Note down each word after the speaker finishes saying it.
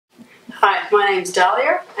Hi, my name's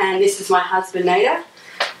Dahlia and this is my husband Nada.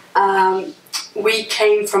 We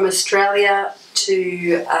came from Australia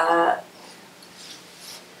to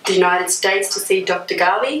the United States to see Dr.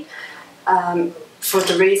 Ghaly for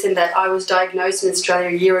the reason that I was diagnosed in Australia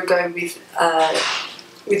a year ago with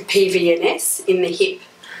PVNS in the hip,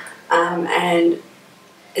 and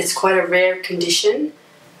it's quite a rare condition,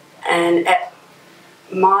 and at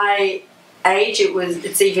my age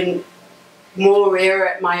it's even more rare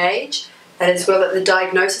at my age. And as well, that the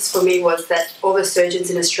diagnosis for me was that all the surgeons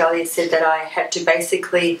in Australia said that I had to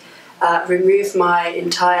basically remove my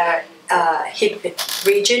entire hip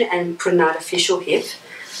region and put an artificial hip.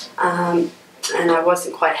 And I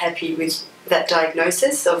wasn't quite happy with that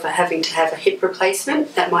diagnosis of having to have a hip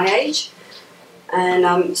replacement at my age.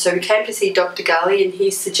 And so we came to see Dr. Ghaly, and he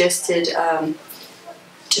suggested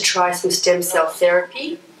to try some stem cell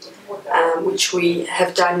therapy, which we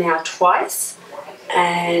have done now twice.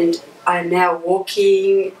 And I'm now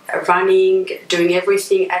walking, running, doing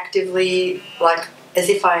everything actively, like as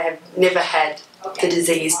if I have never had the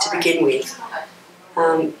disease to begin with.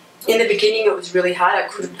 In the beginning it was really hard. I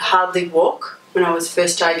could hardly walk when I was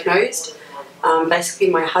first diagnosed. Basically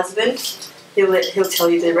my husband, he'll tell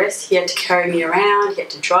you the rest. He had to carry me around, he had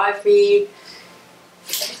to drive me.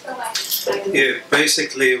 Yeah,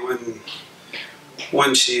 basically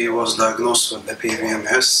when she was diagnosed with the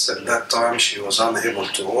PVNS, at that time she was unable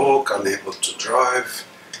to walk, unable to drive,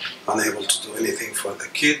 unable to do anything for the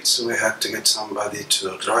kids. We had to get somebody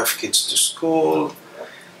to drive kids to school,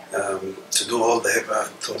 to do all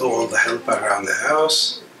the help around the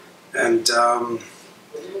house, and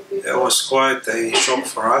it was quite a shock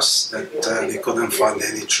for us that we couldn't find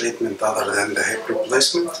any treatment other than the hip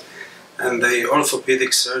replacement. And the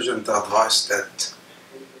orthopedic surgeon advised that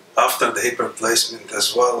after the hip replacement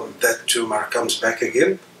as well, that tumor comes back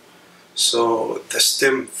again. So the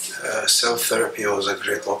stem cell therapy was a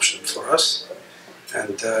great option for us,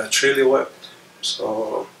 and it really worked.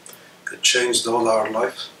 So it changed all our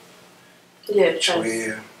life. Yeah, which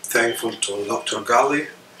we're thankful to Dr. Ghaly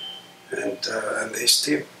and his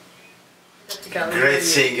team. Great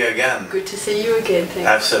seeing you again. Good to see you again, thanks.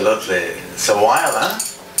 Absolutely. It's a while, huh?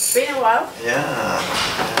 It's been a while. Yeah.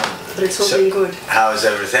 But it's all been good. How is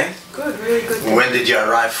everything? Good, really good. When did you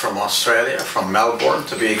arrive from Australia? From Melbourne,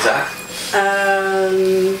 to be exact?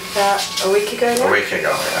 About a week ago now. A week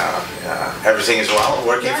ago, yeah. Everything is well,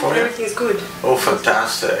 working for you? Everything's good. Oh,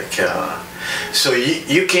 fantastic. So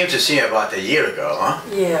you came to see me about a year ago, huh?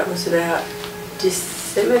 Yeah, it was about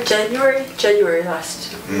January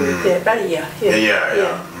last year. Yeah, about a year.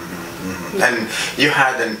 Yeah. And you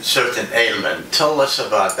had a certain ailment. Tell us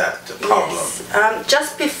about that problem. Yes.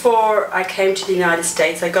 Just before I came to the United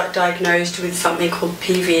States, I got diagnosed with something called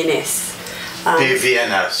PVNS.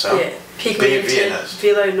 PVNS, huh? Yeah. Pigmented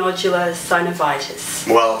villonodular synovitis.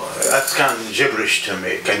 Well, that's kind of gibberish to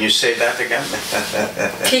me. Can you say that again?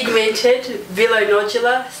 Pigmented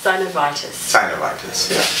villonodular synovitis. Synovitis,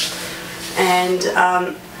 yeah. And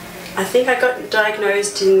I think I got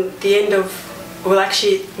diagnosed in the end of, well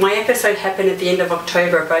actually my episode happened at the end of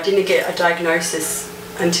October, but I didn't get a diagnosis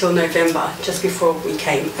until November, just before we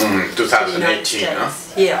came. 2018, huh?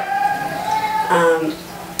 Yeah.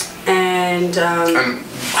 And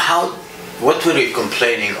what were you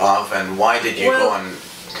complaining of, and why did you go and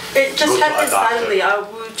it just happened suddenly.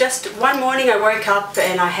 Just one morning I woke up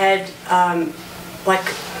and I had like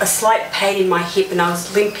a slight pain in my hip, and I was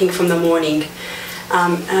limping from the morning.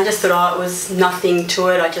 And I just thought, oh, it was nothing to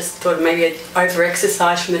it. I just thought maybe I'd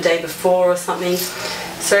over-exercised from the day before or something.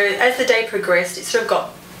 So as the day progressed, it sort of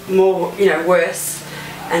got more, worse,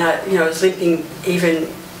 and I was limping even,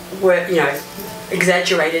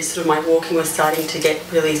 exaggerated. Sort of my walking was starting to get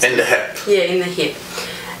really in the hip. Yeah, in the hip.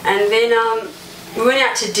 And then we went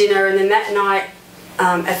out to dinner, and then that night,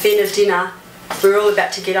 at the end of dinner, we were all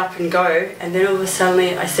about to get up and go, and then all of a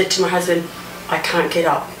sudden I said to my husband, I can't get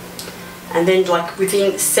up. And then like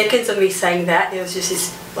within seconds of me saying that, there was just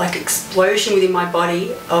this like explosion within my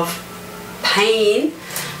body of pain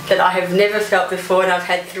that I have never felt before. And I've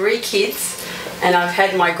had 3 kids, and I've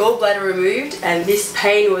had my gallbladder removed, and this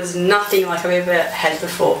pain was nothing like I've ever had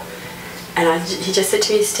before. And he just said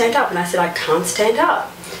to me, stand up. And I said, I can't stand up.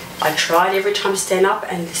 I tried every time to stand up,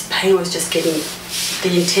 and this pain was just getting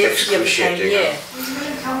the intensity of the pain. Yeah.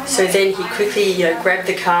 So then he quickly, grabbed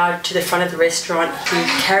the car to the front of the restaurant. He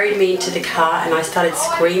carried me into the car, and I started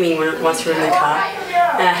screaming once we were in the car.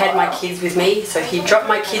 And I had my kids with me, so he dropped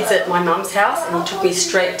my kids at my mum's house, and he took me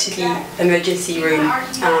straight to the emergency room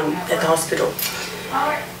at the hospital.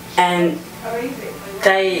 And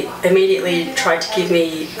they immediately tried to give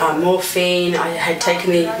me morphine. I had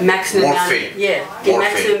taken the maximum morphine.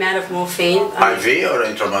 Maximum amount of morphine. IV or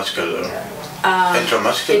intramuscular?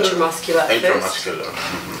 Intramuscular. Intramuscular.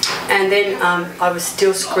 Mm-hmm. And then I was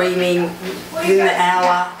still screaming. Within an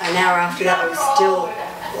hour after that, I was still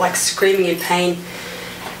like screaming in pain.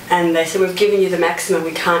 And they said, we've given you the maximum,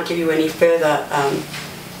 we can't give you any further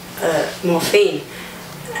morphine.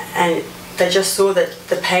 And they just saw that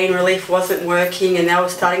the pain relief wasn't working, and they were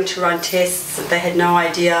starting to run tests that they had no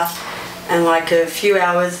idea. And like a few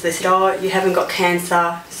hours, they said, oh, you haven't got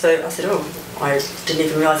cancer. So I said, oh, I didn't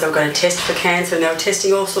even realise they were going to test for cancer, and they were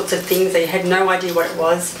testing all sorts of things. They had no idea what it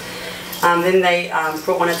was. Then they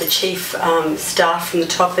brought one of the chief staff from the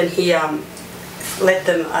top, and he let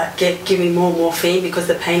them give me more morphine because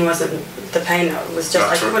the pain was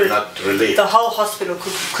just not relief. The whole hospital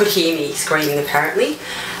could hear me screaming apparently.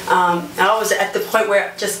 I was at the point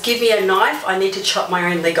where just give me a knife, I need to chop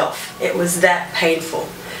my own leg off. It was that painful.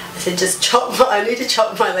 I said I need to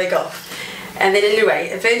chop my leg off. And then anyway,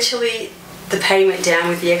 eventually the pain went down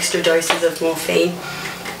with the extra doses of morphine.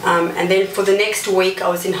 And then for the next week I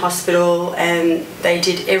was in hospital, and they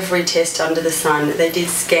did every test under the sun. They did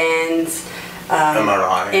scans,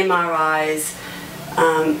 MRIs,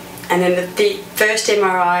 and then the first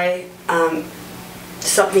MRI,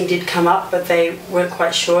 something did come up, but they weren't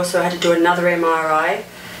quite sure, so I had to do another MRI.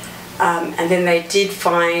 And then they did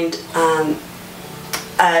find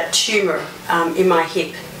a tumour in my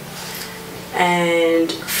hip.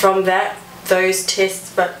 And from those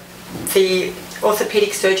tests, but the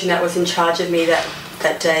orthopaedic surgeon that was in charge of me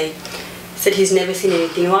that day said he's never seen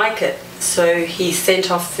anything like it. So he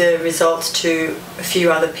sent off the results to a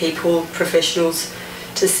few other people, professionals,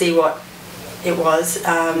 to see what it was.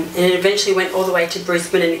 And it eventually went all the way to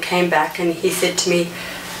Brisbane, and it came back, and he said to me,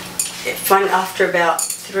 after about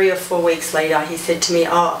 3 or 4 weeks later, he said to me,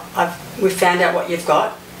 we found out what you've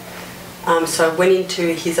got. So I went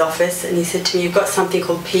into his office, and he said to me, you've got something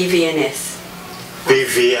called PVNS.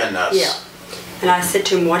 PVNS? Yeah. And I said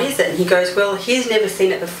to him, what is it? And he goes, well, he's never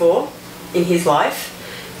seen it before in his life.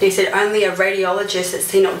 And he said only a radiologist that's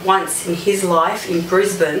seen it once in his life in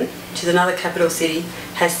Brisbane, which is another capital city,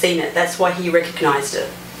 has seen it. That's why he recognised it.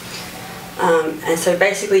 And so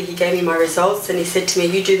basically he gave me my results, and he said to me,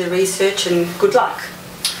 you do the research and good luck.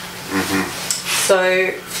 Mm-hmm.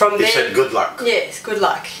 So from there... He said good luck? Yes, good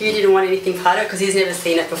luck. He didn't want anything part of it because he's never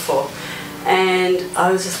seen it before. And I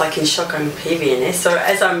was just like in shock on PVNS. So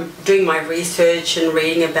as I'm doing my research and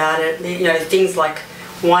reading about it, you know, things like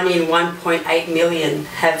 1 in 1.8 million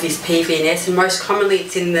have this PVNS, and most commonly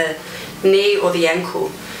it's in the knee or the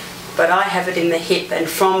ankle. But I have it in the hip, and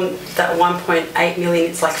from that 1.8 million,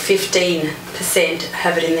 it's like 15%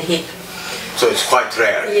 have it in the hip. So it's quite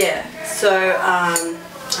rare. Yeah. So I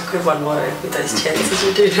could have won lotto with those chances,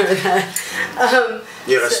 you do know that.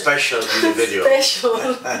 You're a special individual. Special.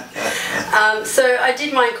 So I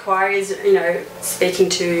did my inquiries, you know, speaking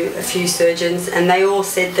to a few surgeons, and they all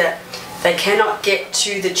said that they cannot get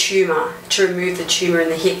to the tumour, to remove the tumour in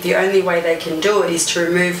the hip. The only way they can do it is to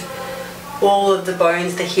remove all of the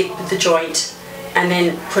bones, the hip, the joint, and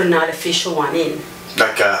then put an artificial one in.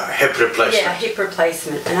 Like a hip replacement? Yeah, a hip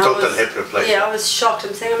replacement. And Total hip replacement. Yeah, I was shocked.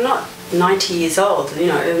 I'm saying I'm not 90 years old, you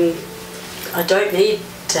know, and I don't need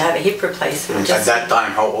to have a hip replacement. At that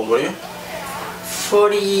time, how old were you?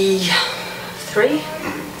 43.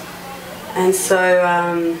 Mm-hmm. And so...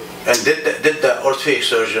 and did the orthopedic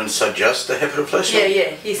surgeon suggest the hip replacement?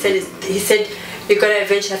 Yeah. He said you're going to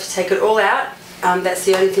eventually have to take it all out. That's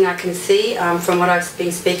the only thing I can see from what I've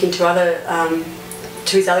been speaking to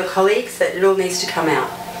his other colleagues, that it all needs to come out.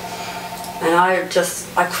 And I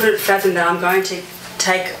couldn't fathom that I'm going to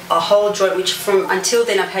take a whole joint, which until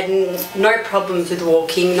then I've had no problems with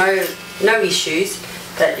walking, no issues,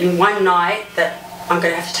 that in one night that I'm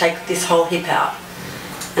going to have to take this whole hip out.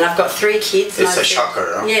 And I've got 3 kids. It's a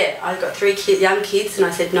shocker, huh? Yeah, I've got 3 young kids, and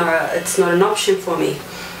I said, no, it's not an option for me.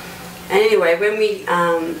 And anyway, when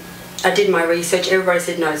I did my research, everybody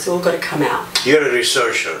said, no, it's all got to come out. You're a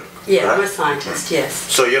researcher? Yeah, right? I'm a scientist, yes.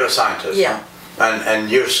 So you're a scientist? Yeah. Huh? And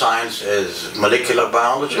your science is molecular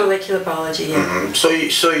biology? Molecular biology, yeah. Mm-hmm.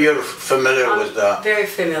 So you're familiar with the... Very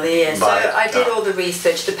familiar, yeah. So I did all the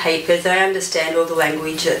research, the papers, and I understand all the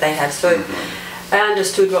language that they have. So I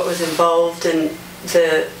understood what was involved and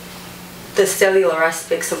the cellular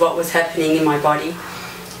aspects of what was happening in my body.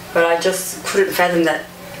 But I just couldn't fathom that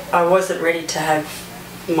I wasn't ready to have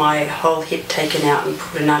my whole hip taken out and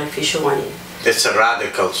put an artificial one in. It's a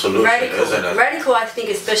radical solution, isn't it? Radical, I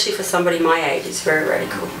think, especially for somebody my age, is very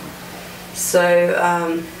radical. So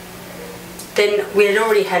then we had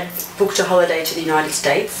already booked a holiday to the United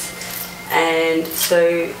States, And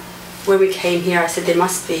so when we came here, I said there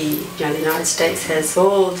must be, the United States has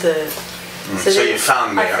all the... So you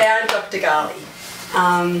found me. I found Dr. Ghaly.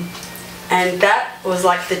 And that was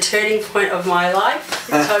like the turning point of my life,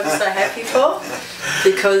 which I'm so happy for,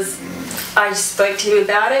 because I spoke to him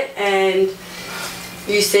about it, and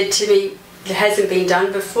you said to me, it hasn't been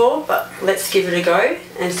done before, but let's give it a go.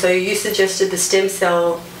 And so you suggested the stem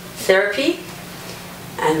cell therapy,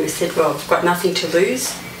 and we said, well, we've got nothing to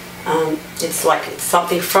lose. It's like it's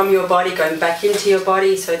something from your body going back into your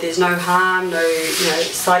body, so there's no harm, no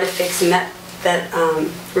side effects in that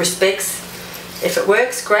respects. If it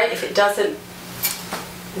works, great. If it doesn't,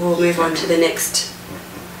 we'll move on to the next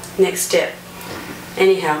step.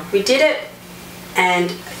 Anyhow, we did it,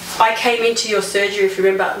 and I came into your surgery, if you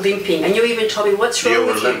remember, limping, and you even told me, what's wrong with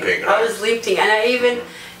you? You were limping, right? I was limping, and I even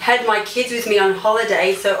had my kids with me on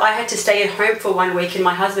holiday, so I had to stay at home for 1 week, and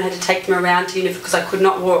my husband had to take them around to because I could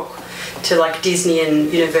not walk to like Disney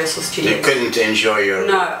and Universal Studios. You couldn't enjoy your...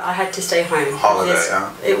 No, I had to stay home. Holiday,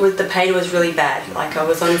 yeah? The pain was really bad. Like I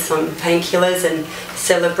was on some painkillers and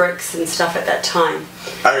Celebrex and stuff at that time.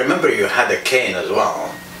 I remember you had a cane as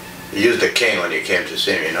well. You used a cane when you came to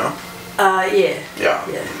see me, no? Yeah.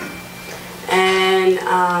 Yeah. And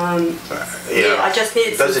I just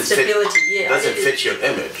needed some stability. Doesn't fit your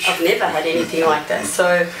image. I've never had anything like that,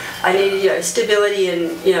 so I needed stability,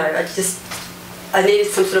 and I needed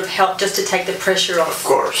some sort of help just to take the pressure off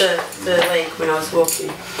the leg when I was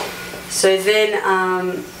walking. So then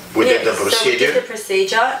we did the procedure. So we did the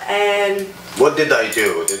procedure, and what did I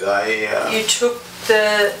do? Did I? You took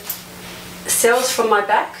the cells from my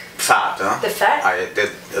back. Fat, huh? The fat. I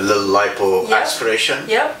did a little lipo aspiration.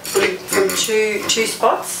 Yep, from two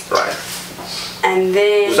spots. Right. And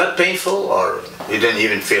then... Was that painful, or you didn't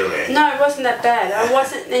even feel me? No, it wasn't that bad. I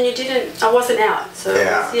wasn't, and you didn't, I wasn't out. So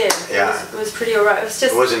it was pretty alright. It was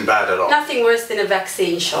just... It wasn't bad at all. Nothing worse than a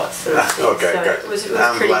vaccine shot, sort of thing. Okay, so good. It was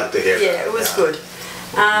I'm pretty, glad to hear that. Yeah, it was good.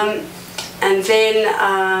 And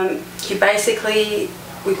then you basically...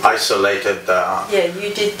 isolated the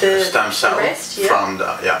you did the stem cell rest, from the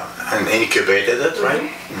and incubated it,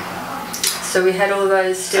 right? So we had all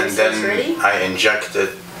those stem cells ready. I injected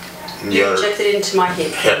You injected it into my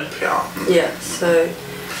hip. Yeah. So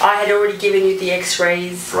I had already given you the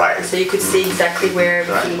X-rays, right? So you could see exactly where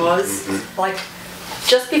everything was. Like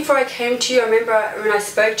just before I came to you, I remember when I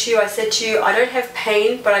spoke to you, I said to you, I don't have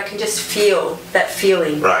pain, but I can just feel that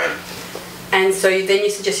feeling. Right. And so then you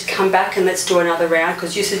suggested come back and let's do another round,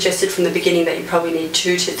 because you suggested from the beginning that you probably need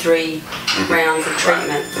 2 to 3 rounds of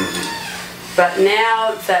treatment. But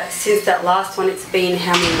now that since that last one, it's been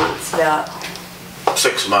how many months? About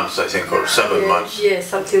 6 months, I think, or 7 months. Yeah,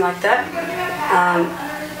 something like that.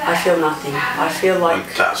 I feel nothing. I feel like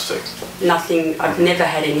fantastic. Nothing. I've never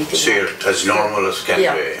had anything. So you're as normal as can be.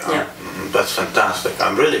 Yeah. That's fantastic.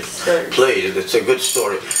 I'm really pleased. It's a good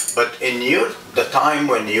story. But in the time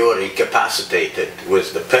when you were incapacitated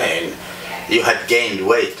with the pain, you had gained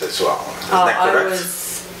weight as well. Is that correct?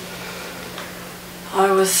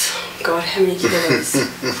 I was, God, how many kilos?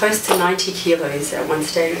 Close to 90 kilos at one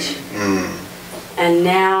stage. And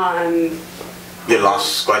now I'm... You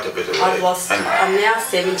lost quite a bit of weight. I'm now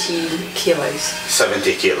 70 kilos.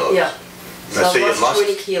 70 kilos? Yeah. So you lost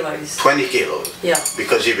 20 kilos. 20 kilos? Yeah.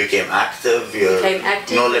 Because you became active, you became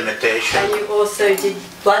active, no limitation. And you also did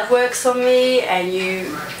blood works on me, and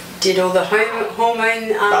you did all the hormone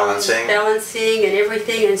balancing and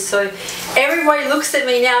everything. And so everybody looks at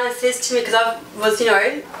me now and says to me, because I was,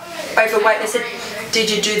 overweight, they said, did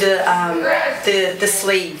you do the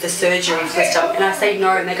sleeve, the surgery for the stomach? And I say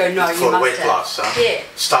no, and they go, no, you must have. For weight loss, huh? Yeah.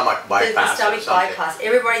 Stomach bypass. The stomach bypass.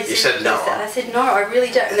 Everybody said no. And I said, no, I really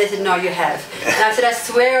don't. And they said, no, you have. And I said, I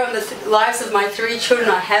swear on the lives of my 3 children,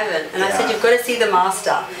 I haven't. And I said, you've got to see the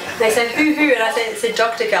master. And they said, who? And I said,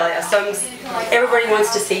 Dr. Ghaly. So everybody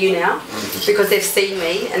wants to see you now because they've seen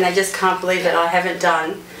me, and they just can't believe that I haven't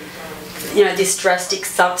done this drastic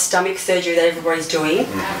stomach surgery that everybody's doing.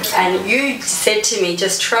 And you said to me,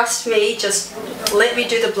 just trust me, just let me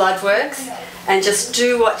do the blood works, and just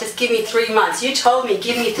give me 3 months. You told me,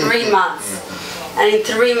 give me 3 months. And in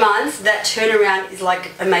 3 months, that turnaround is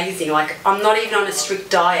like amazing. Like I'm not even on a strict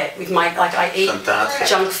diet with I eat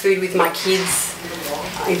junk food with my kids,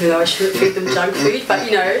 even though I shouldn't feed them junk food, but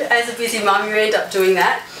as a busy mum, you end up doing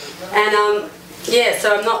that. And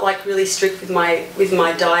so I'm not really strict with my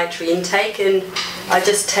dietary intake, and I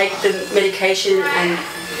just take the medication and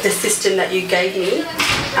the system that you gave me,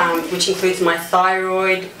 which includes my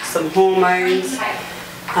thyroid, some hormones,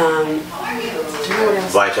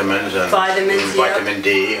 vitamins and vitamin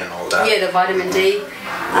D and all that. Yeah, the vitamin D,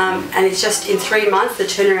 and it's just in 3 months the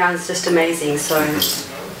turnaround is just amazing. So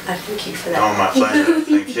thank you for that. Oh, my pleasure.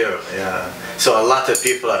 Thank you. Yeah. So a lot of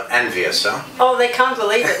people are envious, huh? Oh, they can't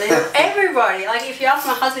believe it. Everybody, like if you ask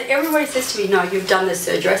my husband, everybody says to me, "No, you've done this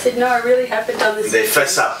surgery." I said, "No, I really haven't done this." They surgery.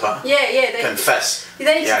 fess up, huh? Yeah, yeah. They confess.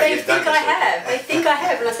 They You've think I have. They think I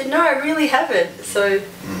have, and I said, "No, I really haven't." So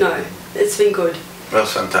no, it's been good. Well,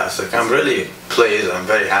 fantastic. I'm really pleased. I'm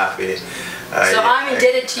very happy. So I'm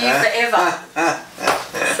indebted to you forever.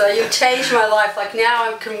 So you've changed my life. Like now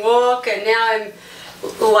I can walk, and now I'm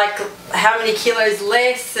like how many kilos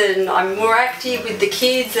less, and I'm more active with the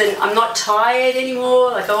kids, and I'm not tired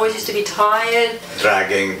anymore. Like I always used to be tired.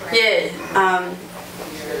 Dragging. Yeah.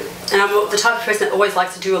 And I'm the type of person that always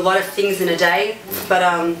likes to do a lot of things in a day, but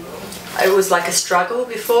it was like a struggle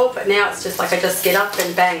before, but now it's just like I just get up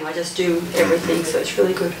and bang, I just do everything, so it's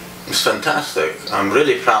really good. It's fantastic. I'm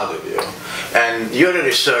really proud of you. And you're a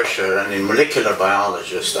researcher and a molecular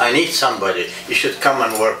biologist. I need somebody. You should come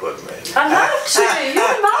and work with me. I'd love to. You're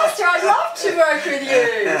a master. I'd love to work with you.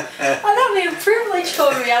 That'd be a privilege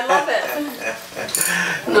for me. I love it.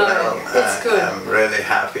 No, well, it's good. I'm really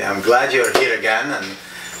happy. I'm glad you're here again, and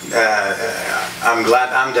I'm glad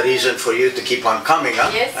I'm the reason for you to keep on coming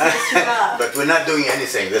up. Yes, yes, you are. But we're not doing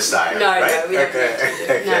anything this time, no, right? No, we don't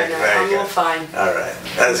Okay. No, I'm all fine. All right,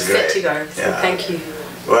 that's great. Set to go, so yeah. Thank you.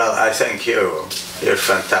 Well, I thank you. You're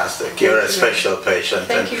fantastic. You're a special patient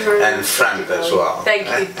and friend as well. Thank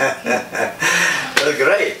you. Well,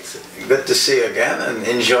 great. Good to see you again, and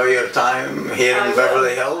enjoy your time here in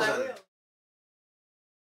Beverly Hills.